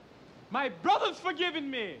My brother's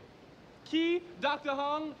forgiven me. Key, Dr.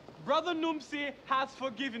 Hung, Brother Numsi has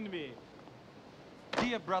forgiven me.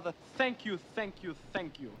 Dear brother, thank you, thank you,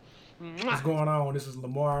 thank you. What's going on? This is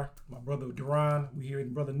Lamar, my brother Duran. We here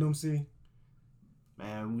with Brother Numsi.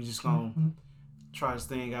 Man, we just gonna try this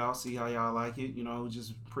thing out, see how y'all like it. You know,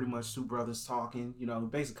 just pretty much two brothers talking. You know,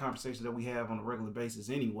 basic conversation that we have on a regular basis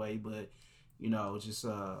anyway. But you know, just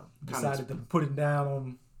Decided to put it down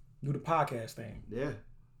on do the podcast thing. Yeah,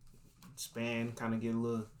 kind of get a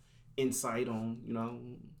little insight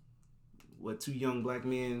on what two young black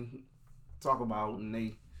men talk about in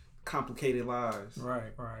they complicated lives.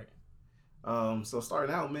 Right. So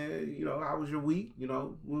starting out, man, how was your week?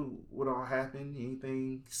 What all happened?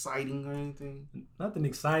 Anything exciting or anything? Nothing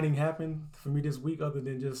exciting happened for me this week other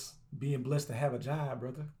than just being blessed to have a job,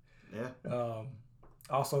 brother. Yeah.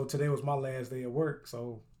 Also, today was my last day of work,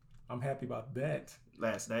 so I'm happy about that.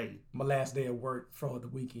 Last day? My last day of work for the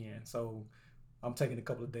weekend, so I'm taking a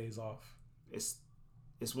couple of days off. It's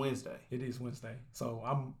Wednesday. It is Wednesday.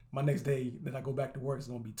 So my next day that I go back to work is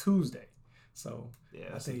going to be Tuesday. So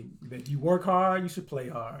yeah, I say that you work hard, you should play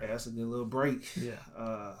hard. Yeah, that's a good little break. Yeah.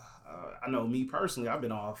 I know me personally, I've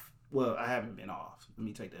been off. Well, I haven't been off. Let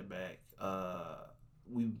me take that back.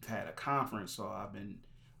 We've had a conference, so I've been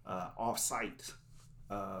off site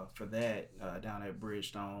for that down at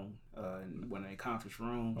Bridgestone in one of the conference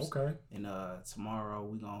rooms. Okay. And tomorrow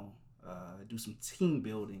we're going to do some team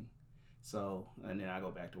building. So, and then I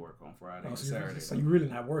go back to work on Friday and Saturday. So you're really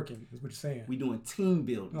not working, is what you're saying? We doing team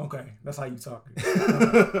building. Okay, that's how you talking.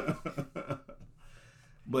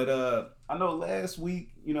 But I know last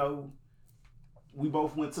week, we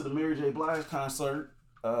both went to the Mary J. Blige concert,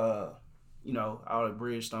 out at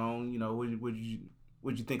Bridgestone.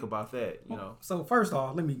 What'd you think about that, So first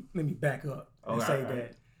off, let me back up and say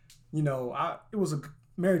that, it was a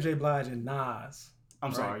Mary J. Blige and Nas.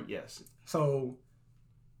 I'm sorry, yes. So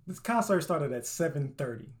this concert started at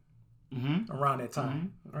 7:30, around that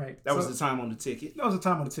time, right? That was the time on the ticket. That was the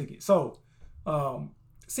time on the ticket. So,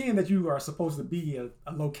 seeing that you are supposed to be at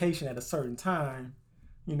a location at a certain time,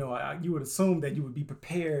 you would assume that you would be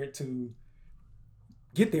prepared to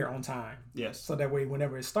get there on time. Yes. So that way,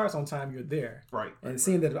 whenever it starts on time, you're there. Right. And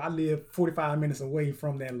seeing that I live 45 minutes away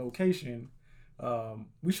from that location,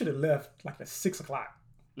 we should have left like at 6 o'clock.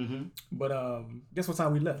 Mm-hmm. But guess what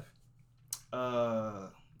time we left?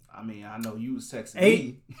 I know you was texting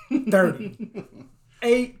me. 8:30.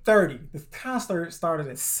 8:30. The concert started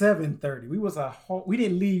at 7:30. We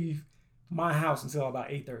didn't leave my house until about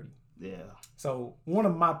 8:30. Yeah. So one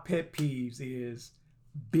of my pet peeves is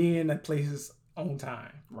being at places on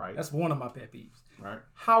time. Right. That's one of my pet peeves. Right.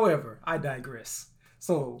 However, I digress.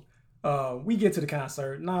 So we get to the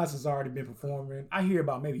concert. Nas has already been performing. I hear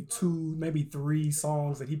about maybe 2, maybe 3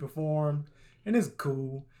 songs that he performed, and it's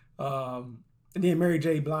cool. And then Mary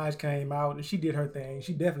J. Blige came out and she did her thing.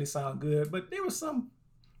 She definitely sounded good, but there was some.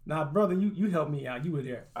 Now, brother, you helped me out. You were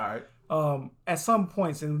there. All right. At some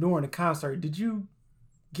points during the concert, did you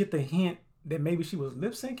get the hint that maybe she was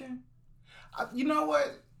lip syncing? You know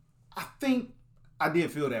what? I think I did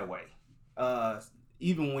feel that way.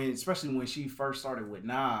 Especially when she first started with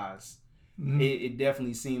Nas, it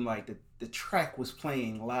definitely seemed like the track was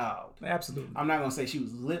playing loud. Absolutely. I'm not going to say she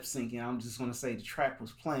was lip syncing. I'm just going to say the track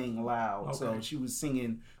was playing loud. Okay. So she was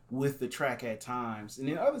singing with the track at times. And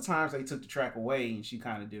then other times they took the track away and she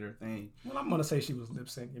kind of did her thing. Well, I'm going to say she was lip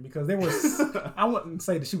syncing because there was, I wouldn't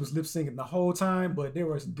say that she was lip syncing the whole time, but there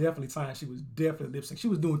was definitely times she was definitely lip syncing. She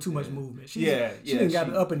was doing too much movement. She didn't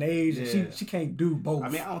got up in age and she can't do both. I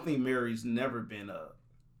mean, I don't think Mary's never been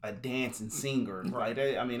a dancing singer. Right.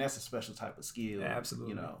 That's a special type of skill.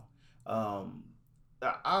 Absolutely.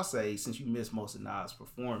 I'll say, since you missed most of Nas'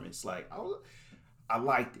 performance, I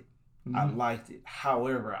liked it. I liked it.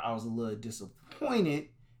 However, I was a little disappointed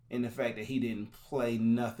in the fact that he didn't play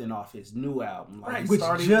nothing off his new album. Which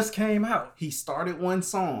just came out. He started one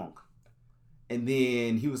song, and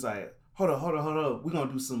then he was like, hold up. We're going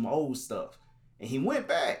to do some old stuff. And he went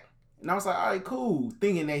back. And I was like, all right, cool.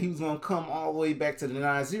 Thinking that he was going to come all the way back to the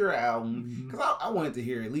Nasir album. Because I wanted to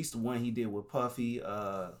hear at least the one he did with Puffy.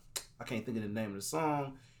 I can't think of the name of the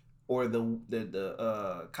song. Or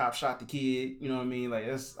the Cop Shot the Kid. You know what I mean?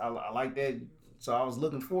 I like that. So I was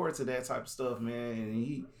looking forward to that type of stuff, man. And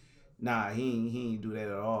he ain't do that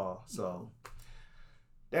at all. So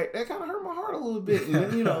that kind of hurt my heart a little bit.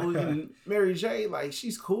 And, and Mary J,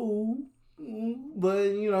 she's cool. But,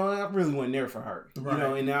 I really wasn't there for her.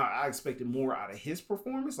 Right. And now I expected more out of his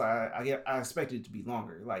performance. I expected it to be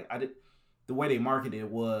longer. The way they marketed it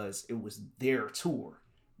was their tour.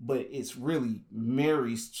 but it's really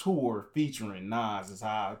Mary's tour featuring Nas is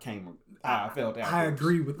how I felt afterwards. I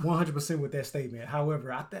agree with 100% with that statement.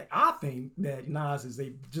 However, I think that Nas is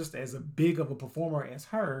just as a big of a performer as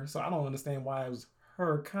her, so I don't understand why it was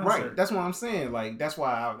her concert. Right, that's what I'm saying. Like that's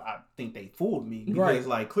why I think they fooled me because Right.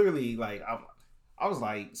 like clearly like I was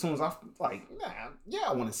like, as soon as I like,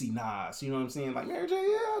 I want to see Nas. You know what I'm saying? Like, Mary J,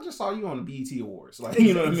 I just saw you on the BET Awards. Like,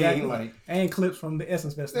 you know what I mean? Like, and clips from the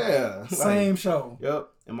Essence Festival. Yeah, same like, show. Yep.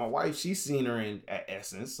 And my wife, she's seen her at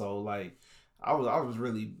Essence, so like, I was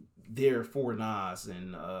really there for Nas,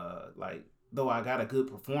 and like, though I got a good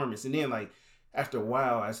performance, and then like after a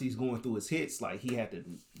while, as he's going through his hits, like he had to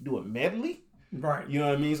do a medley. Right. You know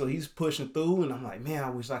what I mean? So he's pushing through, and I'm like, man,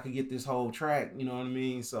 I wish I could get this whole track. You know what I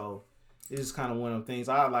mean? So. It's kind of one of the things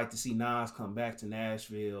I'd like to see Nas come back to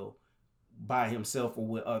Nashville by himself or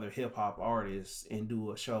with other hip hop artists and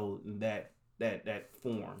do a show in that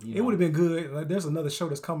form. It would have been good. Like, there's another show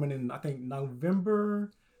that's coming in, I think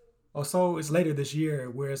November or so. It's later this year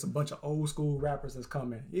where it's a bunch of old school rappers that's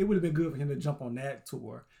coming. It would have been good for him to jump on that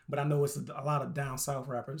tour. But I know it's a lot of down south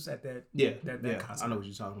rappers at that. That concert. I know what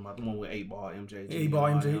you're talking about. The one with 8Ball MJ.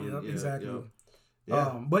 8Ball MJ. Yep, exactly. Yep.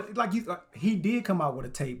 Yeah. But like he did come out with a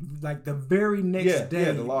tape like the very next day.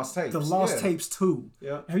 Yeah, the Lost Tapes. The Lost Tapes 2.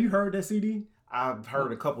 Yeah. Have you heard that CD? I've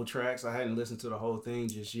heard a couple tracks. I hadn't listened to the whole thing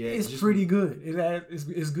just yet. It's pretty good.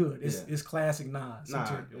 It's good. It's classic Nas.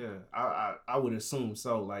 I would assume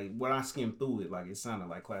so. Like when I skimmed through it, like it sounded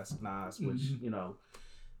like classic Nas, which you know,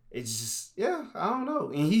 it's just I don't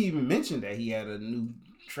know. And he even mentioned that he had a new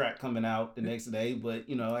track coming out the next day. But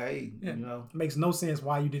you know, hey, you know, it makes no sense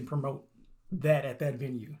why you didn't promote that at that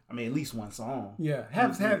venue. I mean, at least one song. Yeah,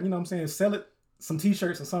 have you know what I'm saying? Sell it some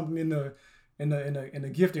T-shirts or something in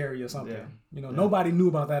the gift area or something. Yeah. You know, nobody knew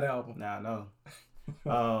about that album. Nah,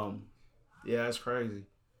 no. Yeah, it's crazy.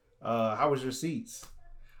 How was your seats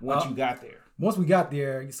once you got there? Once we got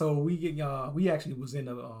there, so we actually was in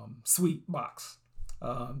a suite box.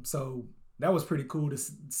 So that was pretty cool to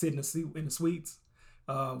sit in the suites.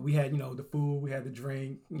 We had, the food, we had the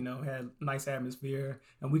drink, had nice atmosphere,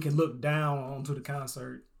 and we can look down onto the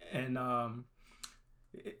concert. And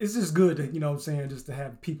it's just good to, just to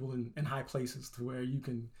have people in high places to where you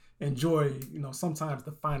can enjoy, sometimes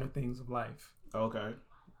the finer things of life. Okay.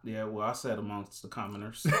 Yeah, well, I sat amongst the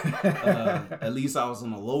commoners. At least I was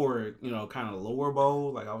on the lower, kind of lower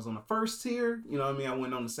bowl. Like I was on the first tier, I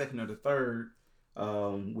went on the second or the third.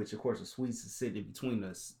 Which of course the suites is sitting between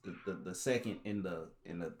the second and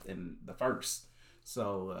the first.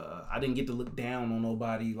 So I didn't get to look down on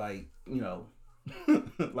nobody like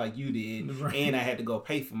like you did, right. And I had to go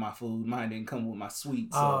pay for my food. Mine didn't come with my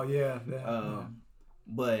suite. So,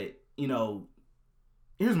 but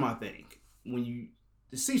here's my thing: when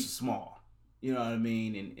the seats are small, you know what I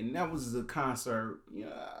mean, and that was a concert.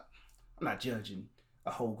 I'm not judging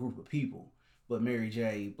a whole group of people, but Mary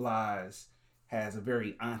J. Blige has a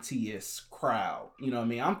very auntie-esque crowd. You know what I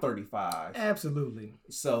mean? I'm 35. Absolutely.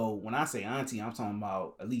 So when I say auntie, I'm talking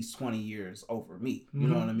about at least 20 years over me. You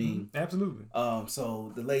know what I mean? Absolutely.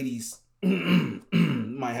 So the ladies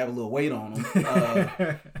might have a little weight on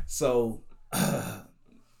them. So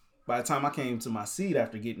by the time I came to my seat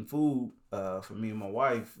after getting food for me and my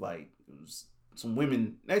wife, like it was some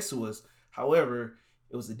women next to us. However,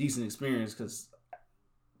 it was a decent experience because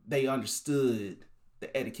they understood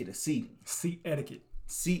the etiquette of seating. Seat etiquette.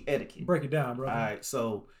 Seat etiquette. Break it down, brother. All right.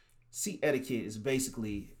 So seat etiquette is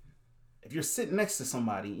basically if you're sitting next to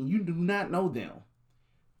somebody and you do not know them.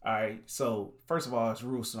 All right. So first of all, it's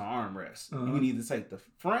rules to the armrest. You can either take the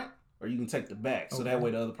front or you can take the back. So that way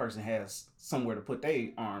the other person has somewhere to put their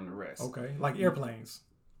arm to rest. Okay. Like airplanes.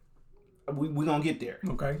 We're going to get there.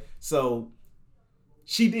 Okay. So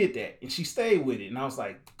she did that and she stayed with it. And I was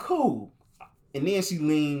like, cool. And then she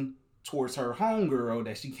leaned towards her homegirl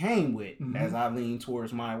that she came with as I lean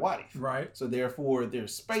towards my wife. Right. So therefore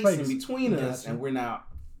there's space in between us and we're not,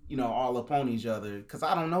 all up on each other because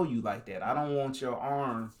I don't know you like that. I don't want your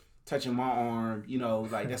arm touching my arm,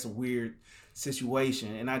 like that's a weird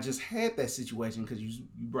situation. And I just had that situation because you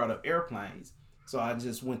brought up airplanes. So I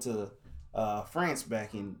just went to France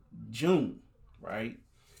back in June, right?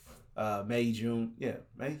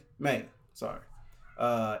 May. Sorry.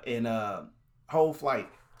 And whole flight,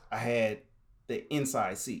 I had the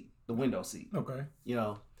inside seat, the window seat. Okay.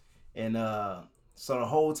 And so the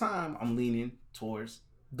whole time I'm leaning towards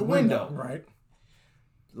the window. Right.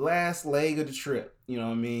 Last leg of the trip, you know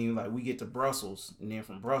what I mean? Like we get to Brussels, and then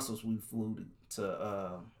from Brussels we flew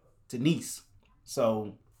to Nice.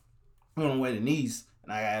 So we on the way to Nice,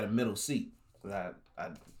 and I had a middle seat because I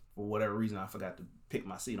for whatever reason I forgot to pick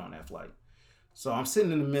my seat on that flight. So I'm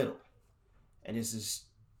sitting in the middle, and it's this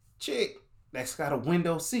chick that's got a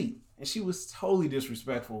window seat, and she was totally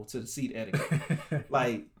disrespectful to the seat etiquette.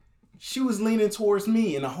 Like, she was leaning towards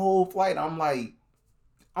me, and the whole flight, I'm like,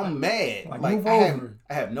 I'm mad. Like, Like, move over.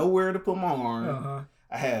 I have nowhere to put my arm. Uh-huh.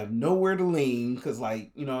 I have nowhere to lean, because,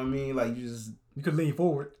 like, you know what I mean? Like, you could lean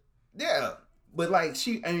forward. Yeah. But, like,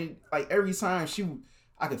 every time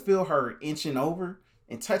I could feel her inching over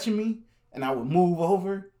and touching me, and I would move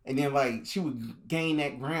over, and then, like, she would gain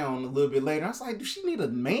that ground a little bit later. I was like, does she need a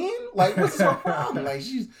man? Like, what's her problem? Like,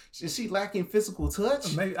 is she lacking physical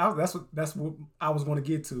touch? Maybe that's what I was going to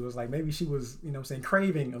get to. It's like maybe she was, you know what I'm saying,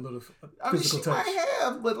 craving a little physical touch. She might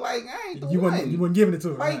have, but, like, I ain't the you one. You weren't giving it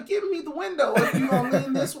to her. Like, right? give me the window if you gonna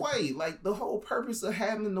lean this way. Like, the whole purpose of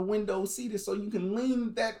having the window seat is so you can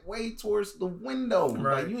lean that way towards the window.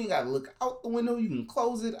 Right. Like, you ain't gotta look out the window. You can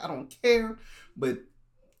close it. I don't care. But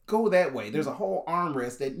go that way. There's a whole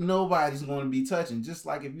armrest that nobody's going to be touching. Just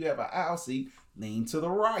like if you have an aisle seat, lean to the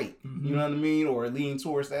right. Mm-hmm. You know what I mean? Or lean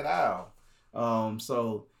towards that aisle.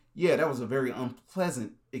 So yeah, that was a very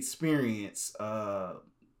unpleasant experience.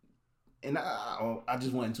 And I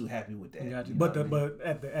just wasn't too happy with that. Gotcha. You know But what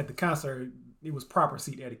I mean? at the concert, it was proper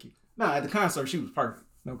seat etiquette. Nah, at the concert she was perfect.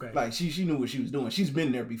 Okay. Like she knew what she was doing. She's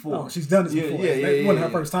been there before. Oh, she's done this before. Yeah, It wasn't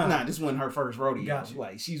her first time. Nah, this wasn't her first rodeo. Gotcha.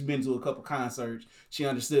 Like, she's been to a couple concerts. She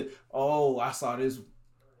understood. Oh, I saw this.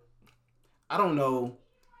 I don't know,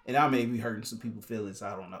 and I may be hurting some people's feelings.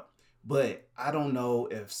 I don't know, but I don't know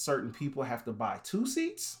if certain people have to buy 2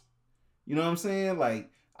 seats. You know what I'm saying?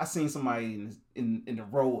 Like, I seen somebody in the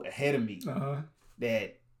row ahead of me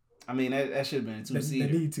that, I mean, that should have been a 2-seater.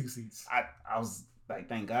 They need 2 seats. I was like,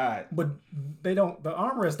 thank God. But they don't. The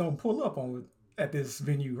armrests don't pull up at this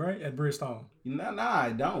venue, right? At Bridgestone. Nah,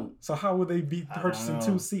 I don't. So how would they be I purchasing don't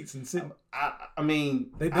 2 know. seats and sitting? I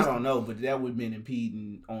mean, I don't know, but that would have been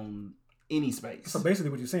impeding on any space. So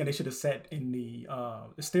basically, what you're saying, they should have sat in the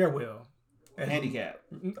stairwell. Handicap.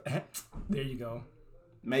 There you go.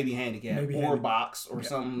 Maybe handicap or box or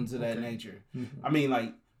something to that nature. Mm-hmm. I mean,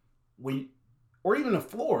 like, or even a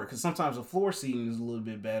floor, because sometimes a floor seating is a little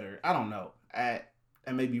bit better. I don't know.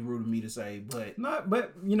 That may be rude of me to say, but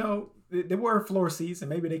but you know, there were floor seats, and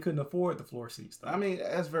maybe they couldn't afford the floor seats. Though. I mean,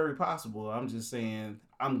 that's very possible. I'm just saying,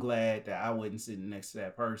 I'm glad that I wasn't sitting next to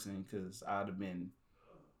that person, because I'd have been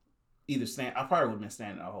I probably would have been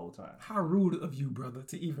standing the whole time. How rude of you, brother,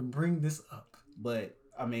 to even bring this up. But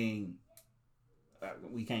I mean,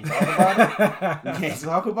 we can't talk about it. We can't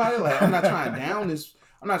talk about it. Like, I'm not trying to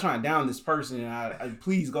down this person. I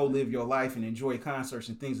please go live your life and enjoy concerts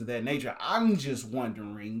and things of that nature. I'm just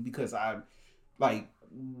wondering, because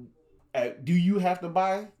do you have to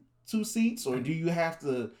buy 2 seats, or do you have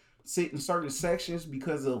to sit in certain sections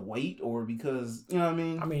because of weight, or because, you know what I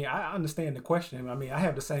mean? I mean, I understand the question. I mean, I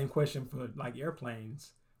have the same question for like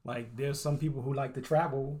airplanes. Like, there's some people who like to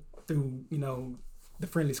travel through, you know, the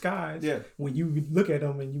friendly skies. Yeah. When you look at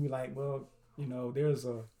them and you be like, well, you know, there's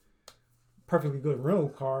a perfectly good rental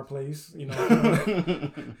car place, you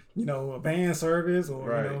know, you know, a van service, or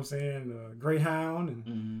right. You know what I'm saying, a Greyhound, and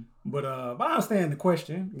Mm-hmm. but I understand the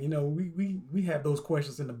question. You know, we have those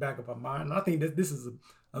questions in the back of our mind. And I think that this is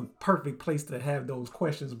a perfect place to have those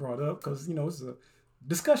questions brought up, because, you know, it's a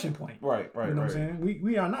discussion point. Right. You know what I'm saying?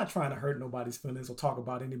 We are not trying to hurt nobody's feelings or talk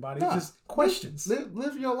about anybody. No, it's just questions.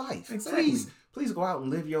 Live your life. Exactly. Please go out and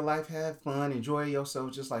live your life, have fun, enjoy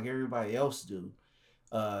yourself just like everybody else do.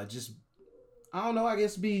 Just, I don't know, I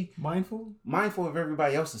guess be mindful of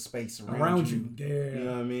everybody else's space around you. Yeah. You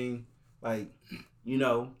know what I mean? Like, you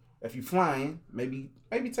know, if you're flying, maybe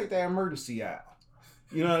take that emergency out.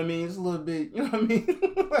 You know what I mean? It's a little bit, you know what I mean?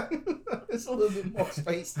 It's a little bit more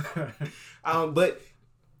space. But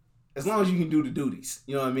as long as you can do the duties,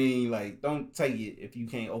 you know what I mean? Like, don't take it if you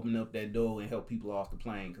can't open up that door and help people off the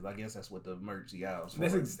plane, because I guess that's what the emergency hours for.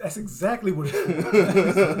 That's exactly what it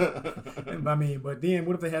is. I mean, but then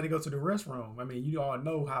what if they had to go to the restroom? I mean, you all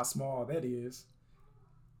know how small that is.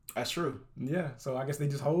 That's true. Yeah, so I guess they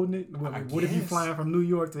just holding it. What if you flying from New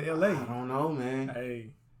York to LA? I don't know, man.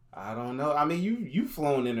 Hey, I don't know. I mean, you've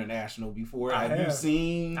flown international before. Have you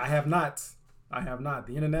seen? I have not.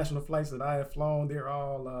 The international flights that I have flown, they're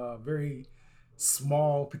all very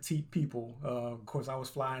small, petite people. Of course, I was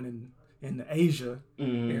flying in the Asia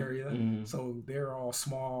area, so they're all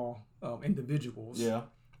small individuals. Yeah.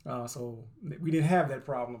 So we didn't have that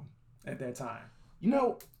problem at that time. You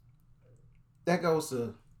know, that goes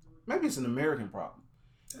to, maybe it's an American problem,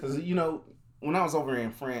 because, you know, when I was over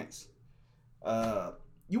in France,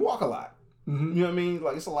 you walk a lot. Mm-hmm. You know what I mean?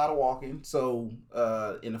 Like, it's a lot of walking. So,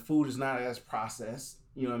 and the food is not as processed.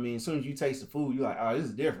 You know what I mean? As soon as you taste the food, you're like, oh, this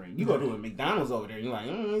is different. You go to a McDonald's over there, you're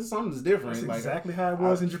like, something's different. That's like, exactly how it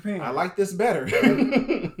was in Japan. I like this better.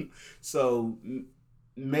 So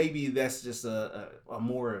maybe that's just a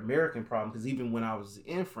more American problem, because even when I was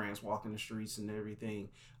in France walking the streets and everything,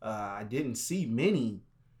 I didn't see many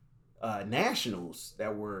nationals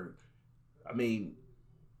that were, I mean,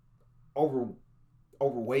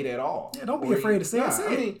 overweight at all. Yeah, don't be afraid to say it. I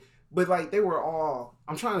mean, but like, they were all,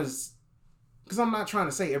 because I'm not trying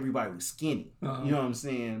to say everybody was skinny. Uh-huh. You know what I'm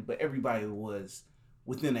saying? But everybody was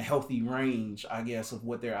within a healthy range, I guess, of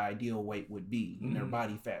what their ideal weight would be and their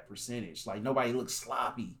body fat percentage. Like, nobody looked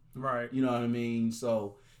sloppy. Right. You know what I mean?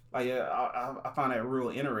 So, like, I find that real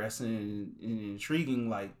interesting and intriguing.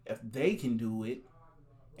 Like, if they can do it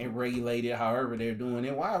and regulate it however they're doing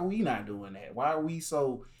it, why are we not doing that? Why are we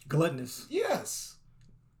so gluttonous? Yes.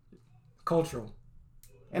 Cultural.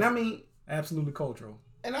 And I mean, absolutely cultural.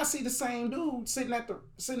 And I see the same dude sitting at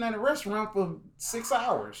the restaurant for 6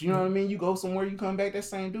 hours. You know what I mean? You go somewhere, you come back, that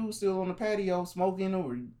same dude still on the patio smoking,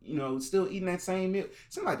 or, you know, still eating that same meal.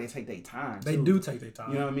 Seems like they take their time. They do take their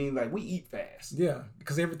time. You know what I mean? Like, we eat fast. Yeah,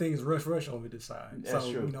 because everything is rush over this side. That's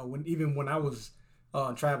so, true. You know, when I was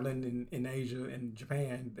traveling in Asia and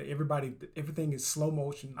Japan, everything is slow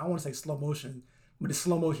motion. I want to say slow motion, but it's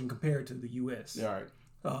slow motion compared to the U.S. Yeah, right.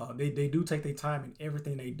 They do take their time in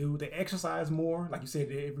everything they do. They exercise more, like you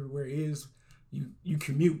said. Everywhere is you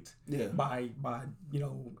commute by you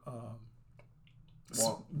know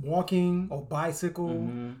walking or bicycle,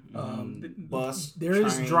 bus. There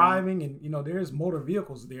is driving, and you know there is motor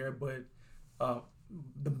vehicles there, but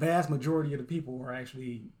the vast majority of the people are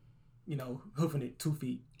actually hoofing it 2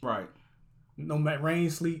 feet. Right. No matter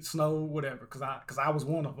rain, sleet, snow, whatever. Because I was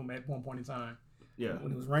one of them at one point in time. Yeah.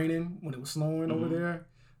 When it was raining, when it was snowing over there,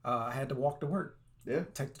 I had to walk to work. Yeah.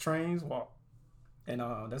 Take the trains, walk, and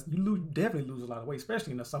definitely lose a lot of weight,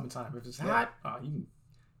 especially in the summertime. If it's hot, you can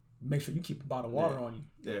make sure you keep a bottle of water on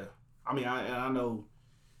you. Yeah. I mean, I know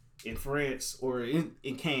in France or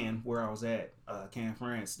in Cannes, where I was at, Cannes,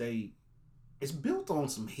 France, it's built on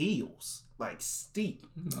some hills, like steep.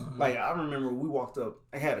 Like, I remember we walked up.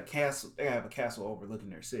 They have a castle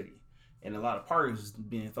overlooking their city, and a lot of parties was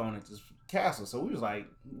being thrown at this castle. So we was like,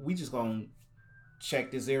 we just gonna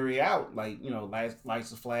check this area out. Like, you know,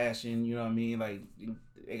 lights are flashing. You know what I mean? Like,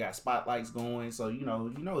 they got spotlights going. So you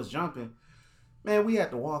know it's jumping. Man, we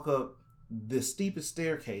had to walk up the steepest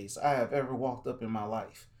staircase I have ever walked up in my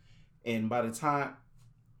life, and by the time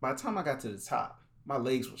I got to the top, my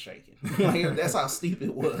legs were shaking. Like, that's how steep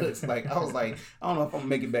it was. Like, I was like, I don't know if I'm gonna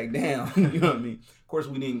make it back down. You know what I mean? Of course,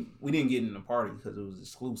 we didn't get in the party because it was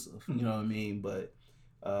exclusive. You know what I mean? But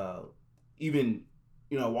even,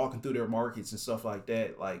 you know, walking through their markets and stuff like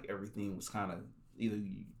that, like, everything was kind of either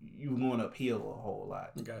you were going uphill a whole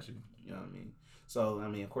lot. Got you. You know what I mean? So I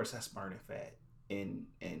mean, of course, that's burning fat and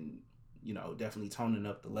you know, definitely toning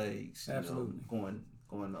up the legs. Absolutely. You know,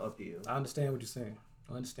 going uphill. I understand what you're saying.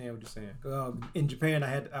 In Japan,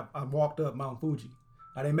 I walked up Mount Fuji.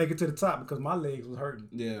 I didn't make it to the top because my legs was hurting.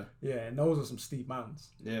 Yeah. Yeah, and those are some steep mountains.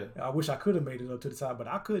 Yeah. I wish I could have made it up to the top, but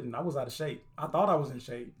I couldn't. I was out of shape. I thought I was in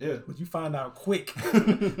shape. Yeah. But you find out quick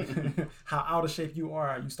how out of shape you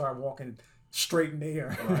are. You start walking straight in the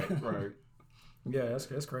air. Right. Yeah,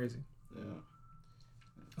 that's crazy. Yeah.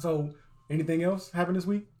 So, anything else happened this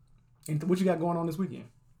week? What you got going on this weekend?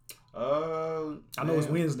 I know it's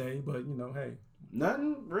Wednesday, but you know, hey.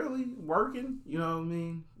 Nothing really. Working, you know what I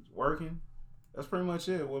mean? Working. That's pretty much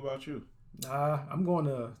it. What about you? I'm going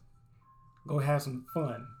to go have some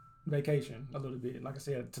fun. Vacation a little bit. Like I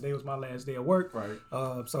said, today was my last day of work. Right.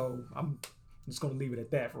 So I'm just going to leave it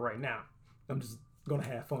at that for right now. I'm just going to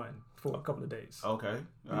have fun for a couple of days. Okay.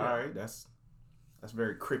 All right. That's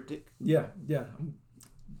very cryptic. Yeah.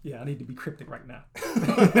 I need to be cryptic right now.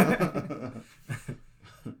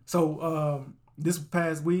 So, this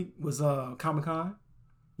past week was Comic-Con.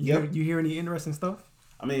 You hear any interesting stuff?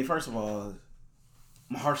 I mean, first of all,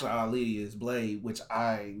 Mahershala Ali is Blade, which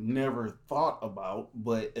I never thought about,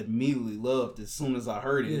 but immediately loved as soon as I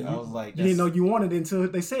heard it. I was like, you didn't know you wanted it until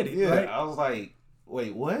they said it, right? I was like,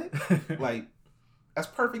 wait, what? Like, that's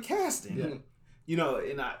perfect casting. Yeah. You know,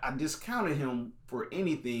 and I discounted him for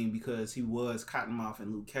anything because he was Cottonmouth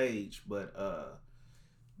and Luke Cage, but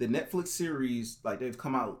the Netflix series, like, they've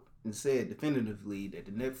come out and said definitively that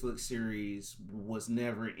the Netflix series was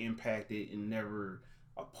never impacted and never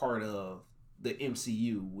a part of the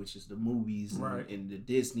MCU, which is the movies and the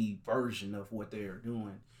Disney version of what they are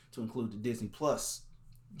doing, to include the Disney Plus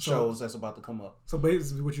shows that's about to come up. So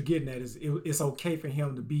basically, what you're getting at is it's okay for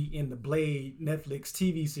him to be in the Blade Netflix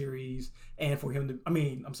TV series, and for him to,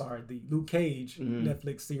 the Luke Cage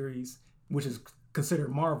Netflix series, which is considered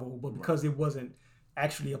Marvel, but because it wasn't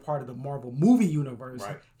actually a part of the Marvel movie universe,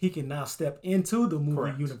 he can now step into the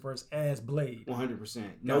movie universe as Blade. 100%.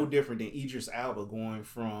 No different than Idris Elba going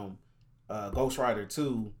from Ghost Rider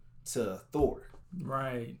 2 to Thor.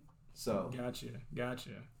 Right. So Gotcha.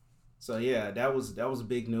 So yeah, that was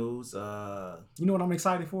big news. You know what I'm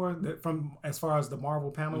excited for from as far as the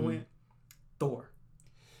Marvel panel went? Thor.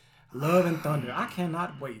 Love and Thunder. I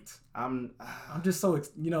cannot wait. I'm just so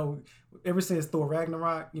ever since Thor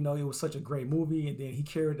Ragnarok, it was such a great movie, and then he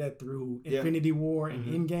carried that through Infinity War and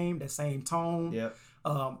Endgame, that same tone. Yeah.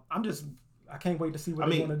 I can't wait to see what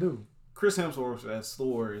they're going to do. Chris Hemsworth as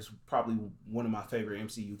Thor is probably one of my favorite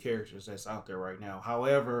MCU characters that's out there right now.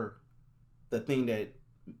 However, the thing that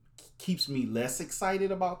keeps me less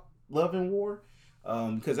excited about Love and War,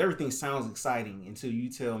 because everything sounds exciting until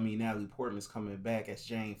you tell me Natalie Portman's coming back as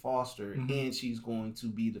Jane Foster and she's going to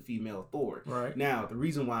be the female Thor. Right. Now, the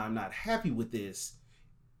reason why I'm not happy with this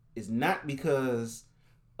is not because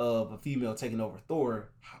of a female taking over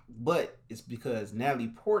Thor, but it's because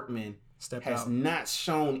Natalie Portman has not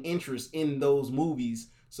shown interest in those movies,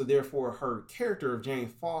 so therefore her character of Jane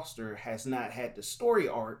Foster has not had the story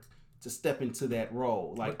arc to step into that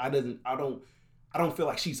role. Like I don't feel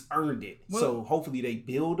like she's earned it. Well, so hopefully they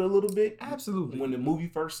build a little bit. Absolutely. When the movie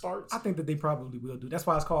first starts. I think that they probably will do. That's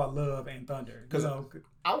why it's called Love and Thunder. Because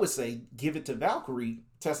I would say give it to Valkyrie,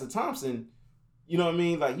 Tessa Thompson. You know what I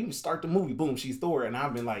mean? Like you can start the movie, boom, she's Thor, and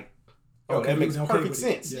I've been like, that makes perfect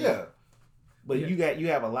sense. Yeah. But you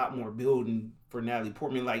have a lot more building for Natalie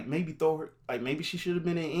Portman. Like maybe Thor, like maybe she should have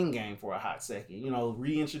been in Endgame for a hot second.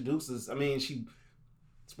 Reintroduces. I mean,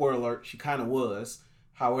 spoiler alert, she kind of was.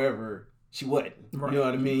 However, she wasn't. Right. You know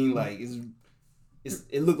what I mean? Like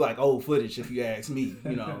it looked like old footage if you ask me.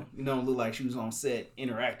 It don't look like she was on set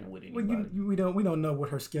interacting with anybody. Well, we don't know what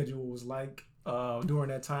her schedule was like during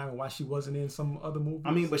that time and why she wasn't in some other movies.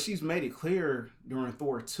 I mean, but she's made it clear during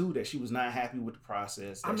Thor 2 that she was not happy with the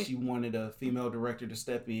process. That she wanted a female director to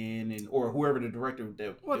step in or whoever the director was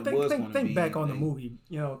going to be. Think back on the movie.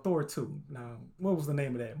 Thor 2. Now, what was the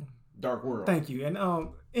name of that one? Dark World. Thank you. And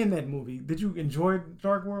in that movie, did you enjoy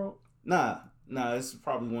Dark World? Nah, it's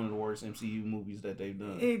probably one of the worst MCU movies that they've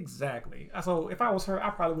done. Exactly. So if I was her, I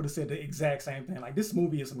probably would have said the exact same thing. Like, this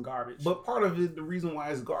movie is some garbage. But part of it, the reason why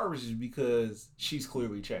it's garbage is because she's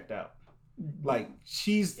clearly checked out. Like,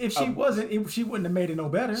 she wouldn't have made it no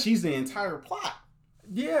better. She's the entire plot.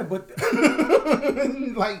 Yeah, but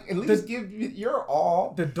like at least give your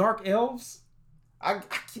all. The Dark Elves.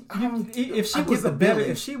 If she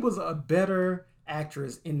was a better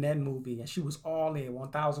actress in that movie and she was all in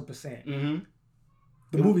 1,000%,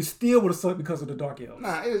 the movie still would have sucked because of the Dark Elves.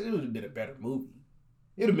 Nah, it would have been a better movie.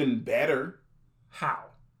 It would have been better. How?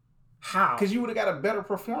 Because you would have got a better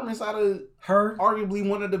performance out of her. Arguably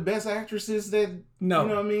one of the best actresses that you know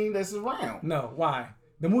what I mean, that's around. No, why?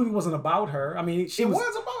 The movie wasn't about her. I mean, it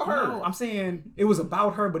was about her. No, I'm saying it was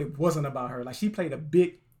about her, but it wasn't about her. Like, she played a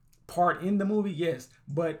big part in the movie, yes,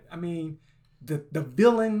 but I mean, the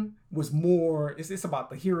villain was more. It's about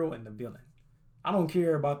the hero and the villain. I don't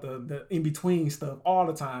care about the in between stuff all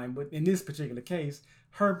the time, but in this particular case,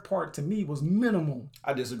 her part to me was minimal.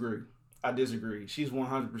 I disagree. She's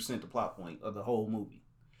 100% the plot point of the whole movie.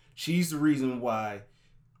 She's the reason why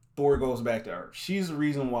Thor goes back to Earth. She's the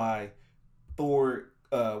reason why Thor's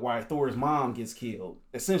mom gets killed.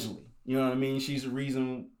 Essentially, you know what I mean. She's the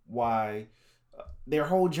reason why their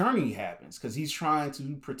whole journey happens because he's trying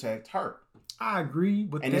to protect her. I agree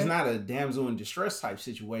with that. And it's not a damsel in distress type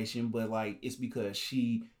situation, but like it's because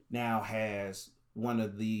she now has one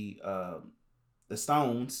of the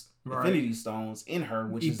stones, Infinity Stones in her,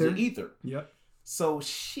 which is the ether. Yep. So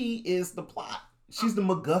she is the plot. She's the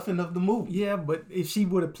MacGuffin of the movie. Yeah, but if she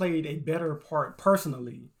would have played a better part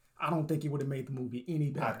personally, I don't think it would have made the movie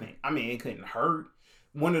any better. It couldn't hurt.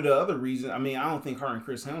 One of the other reasons, I don't think her and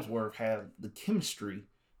Chris Hemsworth have the chemistry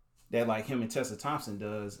that like him and Tessa Thompson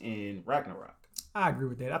does in Ragnarok. I agree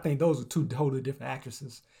with that. I think those are two totally different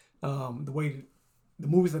actresses. The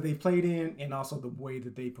movies that they played in, and also the way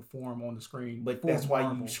that they perform on the screen. But that's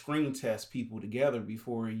why you screen test people together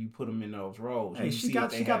before you put them in those roles. Hey, she got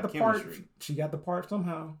the part. She got the part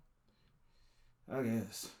somehow. I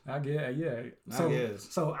guess. Yeah.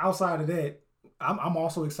 So outside of that, I'm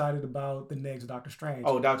also excited about the next Doctor Strange.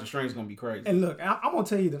 Oh, Doctor Strange is gonna be crazy. And look, I'm gonna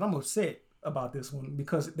tell you that I'm upset about this one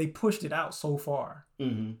because they pushed it out so far.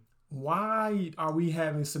 Mm-hmm. Why are we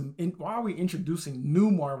introducing new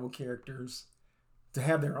Marvel characters to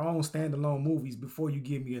have their own standalone movies before you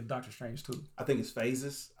give me a Doctor Strange 2. I think it's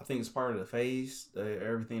phases. I think it's part of the phase,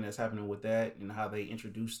 everything that's happening with that and how they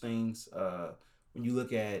introduce things. When you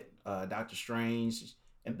look at Doctor Strange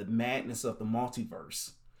and the madness of the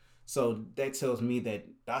multiverse. So that tells me that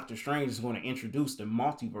Doctor Strange is going to introduce the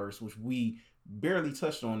multiverse, which we barely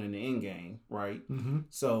touched on in the Endgame, right? Mm-hmm.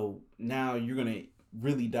 So now you're going to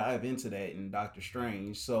really dive into that in Doctor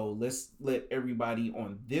Strange. So let's let everybody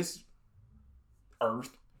on this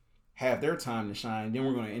Earth have their time to shine. Then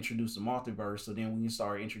we're going to introduce the multiverse, so then we can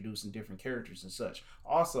start introducing different characters and such.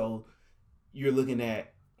 Also, you're looking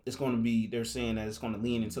at, it's going to be, they're saying that it's going to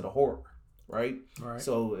lean into the horror, right?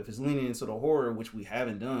 So if it's leaning into the horror, which we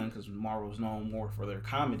haven't done because Marvel's known more for their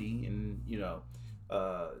comedy and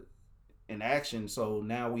in action, so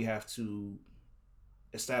now we have to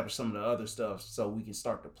establish some of the other stuff so we can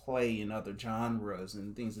start to play in other genres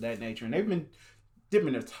and things of that nature. And they've been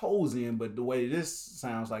dipping their toes in, but the way this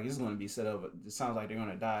sounds like it's going to be set up, it sounds like they're going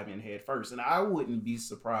to dive in head first. And I wouldn't be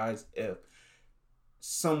surprised if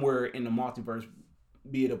somewhere in the multiverse,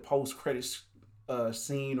 be it a post-credits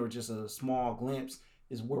scene or just a small glimpse,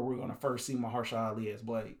 is where we're going to first see Mahershala Ali as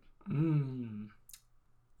Blade.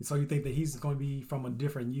 So you think that he's going to be from a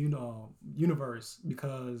different universe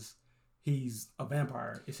because he's a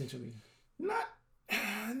vampire, essentially?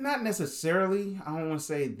 Not necessarily. I don't want to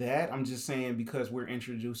say that. I'm just saying because we're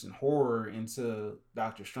introducing horror into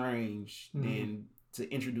Doctor Strange, then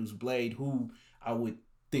to introduce Blade, who I would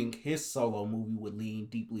think his solo movie would lean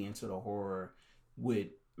deeply into the horror, would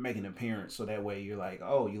make an appearance. So that way you're like,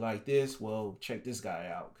 oh, you like this? Well, check this guy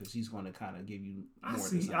out because he's going to kind of give you more.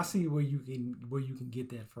 I see where you can get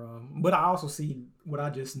that from, but I also see what I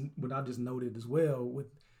just noted as well with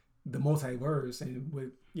the multiverse and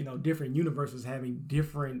with different universes having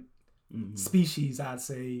different species, I'd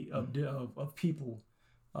say, of people.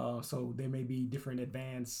 So there may be different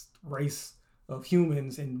advanced race of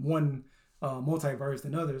humans in one multiverse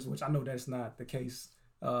than others, which I know that's not the case.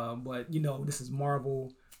 But this is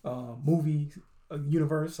Marvel movie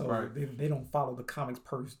universe, so right. they don't follow the comics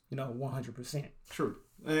per 100%. True.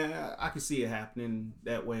 I can see it happening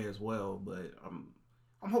that way as well, but I'm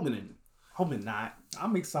hoping not.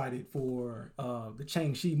 I'm excited for the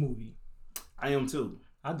Shang-Chi movie. I am too.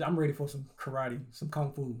 I'm ready for some karate, some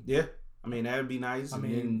kung fu. Yeah. I mean, that would be nice. And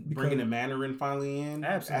then bringing the Mandarin finally in.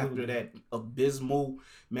 Absolutely. After that abysmal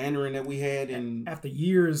Mandarin that we had in after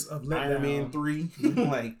years of letdown. Iron Man 3.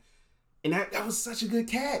 And that was such a good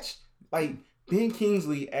catch. Like, Ben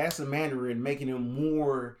Kingsley as a Mandarin, making him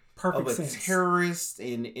more perfect of a sense. terrorist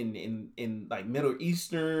in like Middle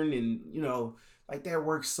Eastern and like that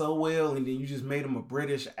works so well. And then you just made him a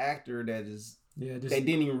British actor that is they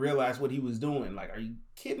didn't even realize what he was doing. Like, are you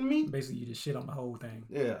kidding me? Basically, you just shit on the whole thing.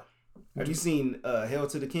 Yeah. Have you seen Hail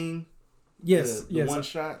to the King? Yes, the one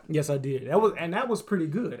shot. Yes, I did. That was pretty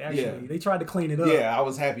good. Actually, yeah. They tried to clean it up. Yeah, I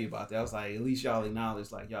was happy about that. I was like, at least y'all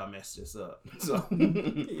acknowledged like y'all messed this up. So, but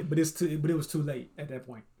it was too late at that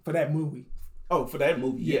point for that movie. Oh, for that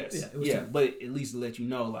movie, yes, yeah. But at least to let you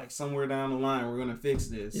know, like somewhere down the line, we're gonna fix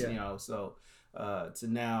this. Yeah. So to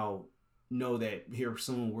now know that here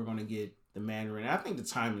soon we're gonna get the Mandarin. I think the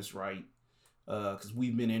time is right because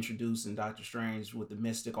we've been introduced in Doctor Strange with the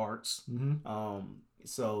mystic arts.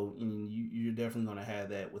 So you're definitely going to have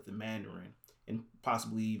that with the Mandarin and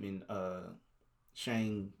possibly even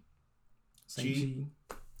Shang-Chi.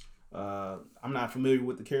 I'm not familiar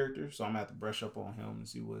with the character, so I'm going to have to brush up on him and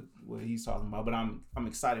see what he's talking about. But I'm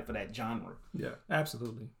excited for that genre. Yeah,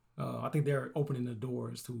 absolutely. I think they're opening the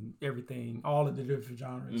doors to everything, all of the different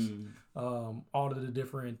genres, all of the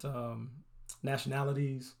different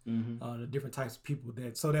nationalities, the different types of people.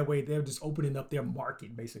 So that way they're just opening up their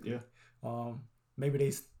market, basically. Yeah.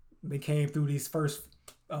 Maybe they came through these first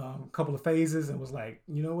couple of phases and was like,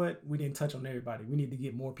 you know what, we didn't touch on everybody. We need to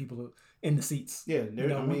get more people in the seats. Yeah,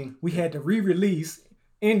 we had to re-release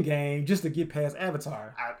Endgame just to get past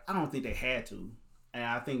Avatar. I don't think they had to, and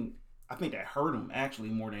I think that hurt them actually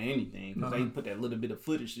more than anything because they put that little bit of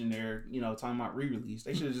footage in there, talking about re-release.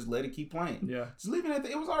 They should have just let it keep playing. Yeah, just leave it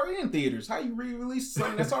it was already in theaters. How you re-release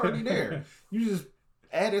something that's already there? You just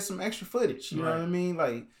added some extra footage. You know what I mean?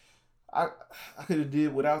 Like. I could have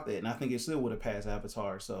did without that, and I think it still would have passed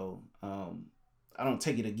Avatar. So I don't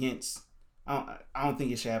take it against. I don't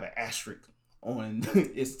think it should have an asterisk on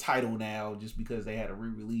its title now just because they had a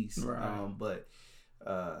re-release. Right. But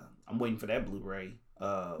I'm waiting for that Blu-ray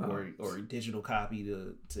or digital copy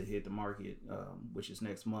to hit the market, which is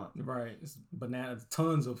next month. Right. But now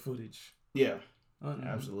tons of footage. Yeah.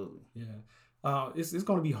 Absolutely. Yeah. It's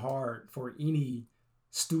going to be hard for any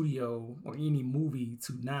studio or any movie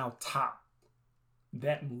to now top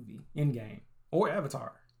that movie, Endgame. or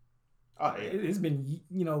Avatar. Oh, yeah. It's been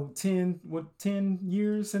 10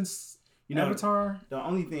 years since Avatar. The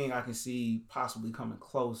only thing I can see possibly coming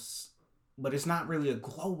close, but it's not really a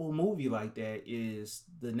global movie like that, is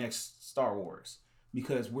the next Star Wars,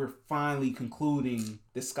 because we're finally concluding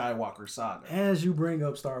the Skywalker saga. As you bring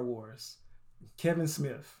up Star Wars, Kevin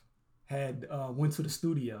Smith had went to the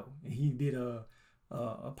studio and he did a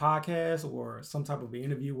podcast or some type of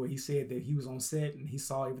interview where he said that he was on set and he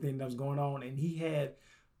saw everything that was going on, and he had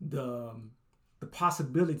the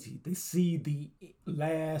possibility to see the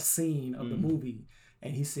last scene of the movie,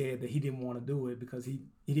 and he said that he didn't want to do it because he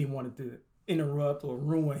didn't want it to interrupt or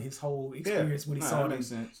ruin his whole experience when he saw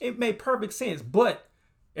it. It made perfect sense, but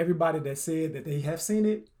everybody that said that they have seen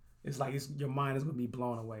it, it's like your mind is going to be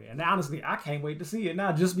blown away. And honestly, I can't wait to see it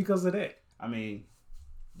now just because of that. I mean,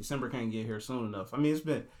 December can't get here soon enough. I mean, it's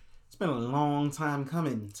been a long time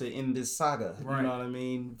coming to end this saga. Right. You know what I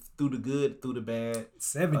mean? Through the good, through the bad.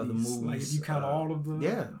 70s. The movies. Like if you count all of them.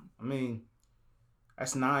 Yeah. I mean,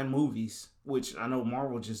 that's 9 movies, which I know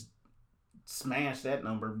Marvel just smashed that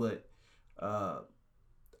number, but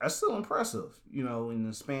that's still impressive, in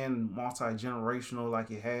the span multi-generational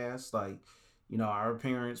like it has. Like, our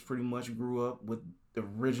parents pretty much grew up with the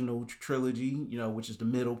original trilogy, which is the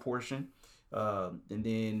middle portion. And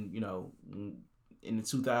then, in the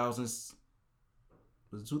 2000s,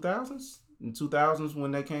 was it 2000s? In 2000s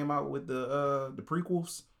when they came out with the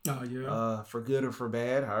prequels. Oh, yeah. For good or for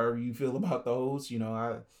bad, however you feel about those,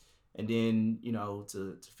 and then,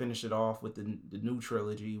 to finish it off with the new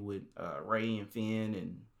trilogy with Rey and Finn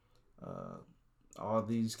and all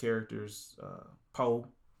these characters, Poe.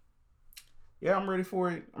 Yeah, I'm ready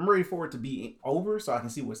for it. I'm ready for it to be over so I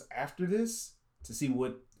can see what's after this, to see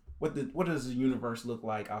what does the universe look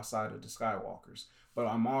like outside of the Skywalkers. But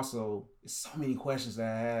I'm also, there's so many questions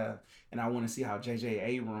that I have, and I want to see how J.J.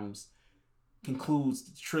 Abrams concludes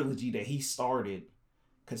the trilogy that he started,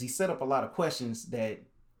 because he set up a lot of questions that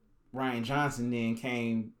Rian Johnson then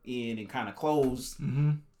came in and kind of closed.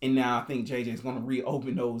 Mm-hmm. And now I think JJ is going to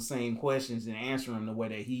reopen those same questions and answer them the way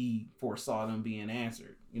that he foresaw them being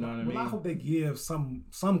answered. You know what I mean? I hope they give some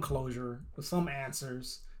closure, some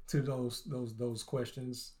answers to those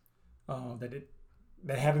questions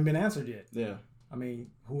that haven't been answered yet. Yeah. I mean,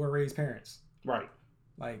 who are Rey's parents? Right.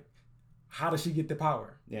 Like, how does she get the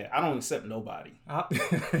power? Yeah, I don't accept nobody. Like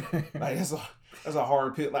that's a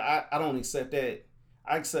hard pill. Like I don't accept that.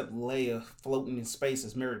 I accept Leia floating in space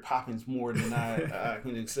as Mary Poppins more than I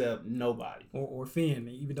can accept nobody. Or Finn,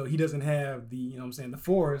 even though he doesn't have the the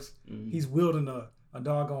Force, he's wielding a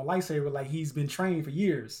doggone lightsaber like he's been trained for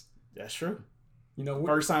years. That's true.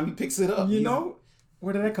 First time he picks it up.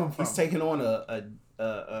 Where did that come from? He's taking on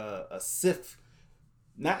a Sith.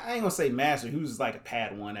 Not, I ain't gonna say master. He was like a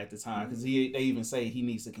Padawan at the time, because they even say he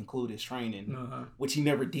needs to conclude his training, which he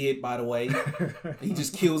never did, by the way. He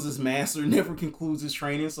just kills his master, never concludes his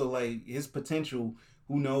training. So like his potential,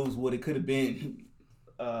 who knows what it could have been.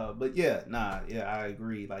 But I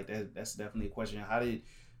agree. Like that's definitely a question.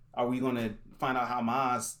 Are we gonna find out how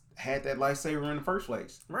Maz had that lightsaber in the first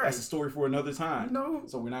place? Right. That's a story for another time.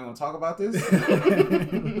 So we're not gonna talk about this.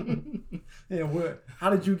 Yeah. How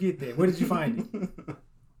did you get there? Where did you find it?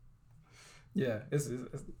 Yeah, it's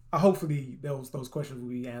hopefully those questions will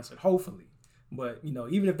be answered. Hopefully, but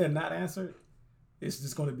even if they're not answered, it's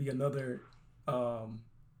just going to be another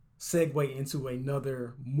segue into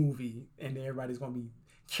another movie, and everybody's going to be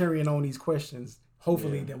carrying on these questions.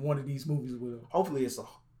 Hopefully, that one of these movies will. Hopefully,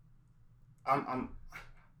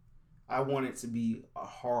 I want it to be a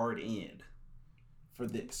hard end for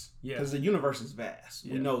this, because the universe is vast.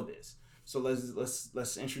 We know this. So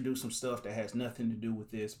let's introduce some stuff that has nothing to do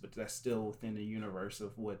with this, but that's still within the universe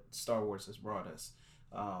of what Star Wars has brought us.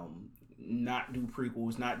 Not do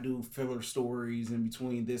prequels, not do filler stories in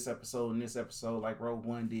between this episode and this episode like Rogue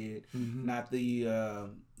One did. Mm-hmm. Not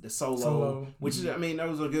the Solo, which is,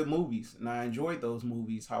 those are good movies, and I enjoyed those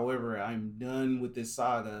movies. However, I'm done with this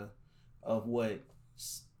saga of what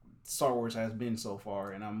Star Wars has been so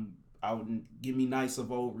far, and give me Knights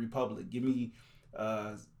of Old Republic, give me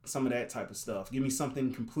some of that type of stuff. Give me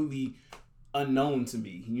something completely unknown to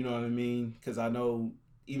me. You know what I mean? Because I know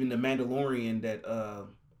even the Mandalorian that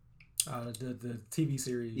the TV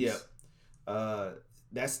series. Yeah.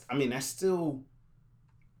 That's still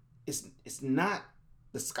it's not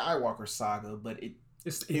the Skywalker saga, but it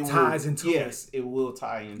ties into it. Yes, it will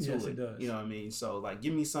tie into it. It does. You know what I mean? So like,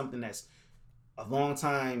 give me something that's a long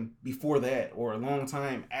time before that or a long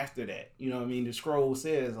time after that. You know what I mean? The scroll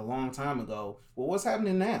says a long time ago. Well, what's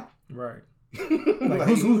happening now? Right. Like,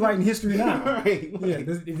 who's writing history now? Right. Like,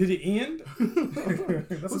 did it end?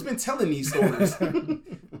 Who's been telling these stories?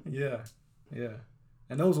 Yeah. Yeah.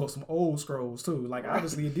 And those were some old scrolls too. Like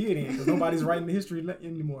obviously it did end because nobody's writing the history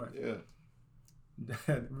anymore.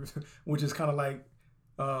 Yeah. Which is kind of like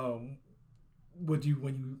when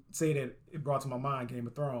you say that, it brought to my mind Game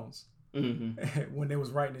of Thrones. Mm-hmm. When they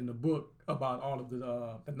was writing in the book about all of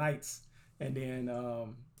the knights, and then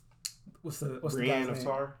what's the Brienne guy's of name?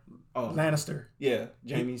 Tar? Oh, Lannister. yeah,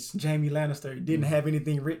 Jamie Lannister didn't have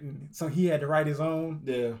anything written, so he had to write his own.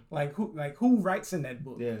 Yeah. Like who writes in that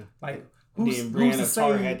book? Yeah. Like Then Brienne who's of to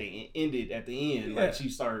Tar say had to end it at the end. Yeah. Like she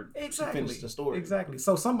finished the story. Exactly.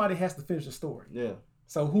 So somebody has to finish the story. Yeah.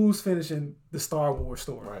 So who's finishing the Star Wars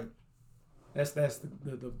story? Right. That's the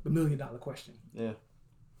 $1 million question. Yeah.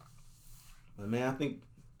 But man, I think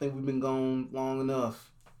we've been gone long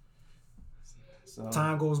enough. So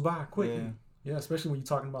Time goes by quickly. Yeah. Yeah, especially when you're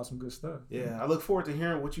talking about some good stuff. Yeah, I look forward to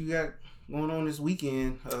hearing what you got going on this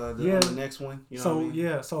weekend. On the next one. You know So what I mean?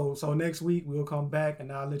 yeah, so next week we'll come back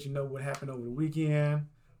and I'll let you know what happened over the weekend.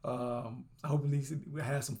 Hopefully we'll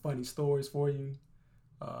have some funny stories for you.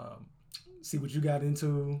 See what you got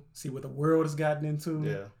into. See what the world has gotten into.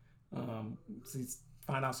 Yeah.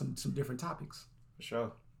 Find out some different topics. For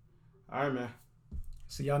sure. All right, man.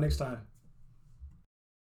 See y'all next time.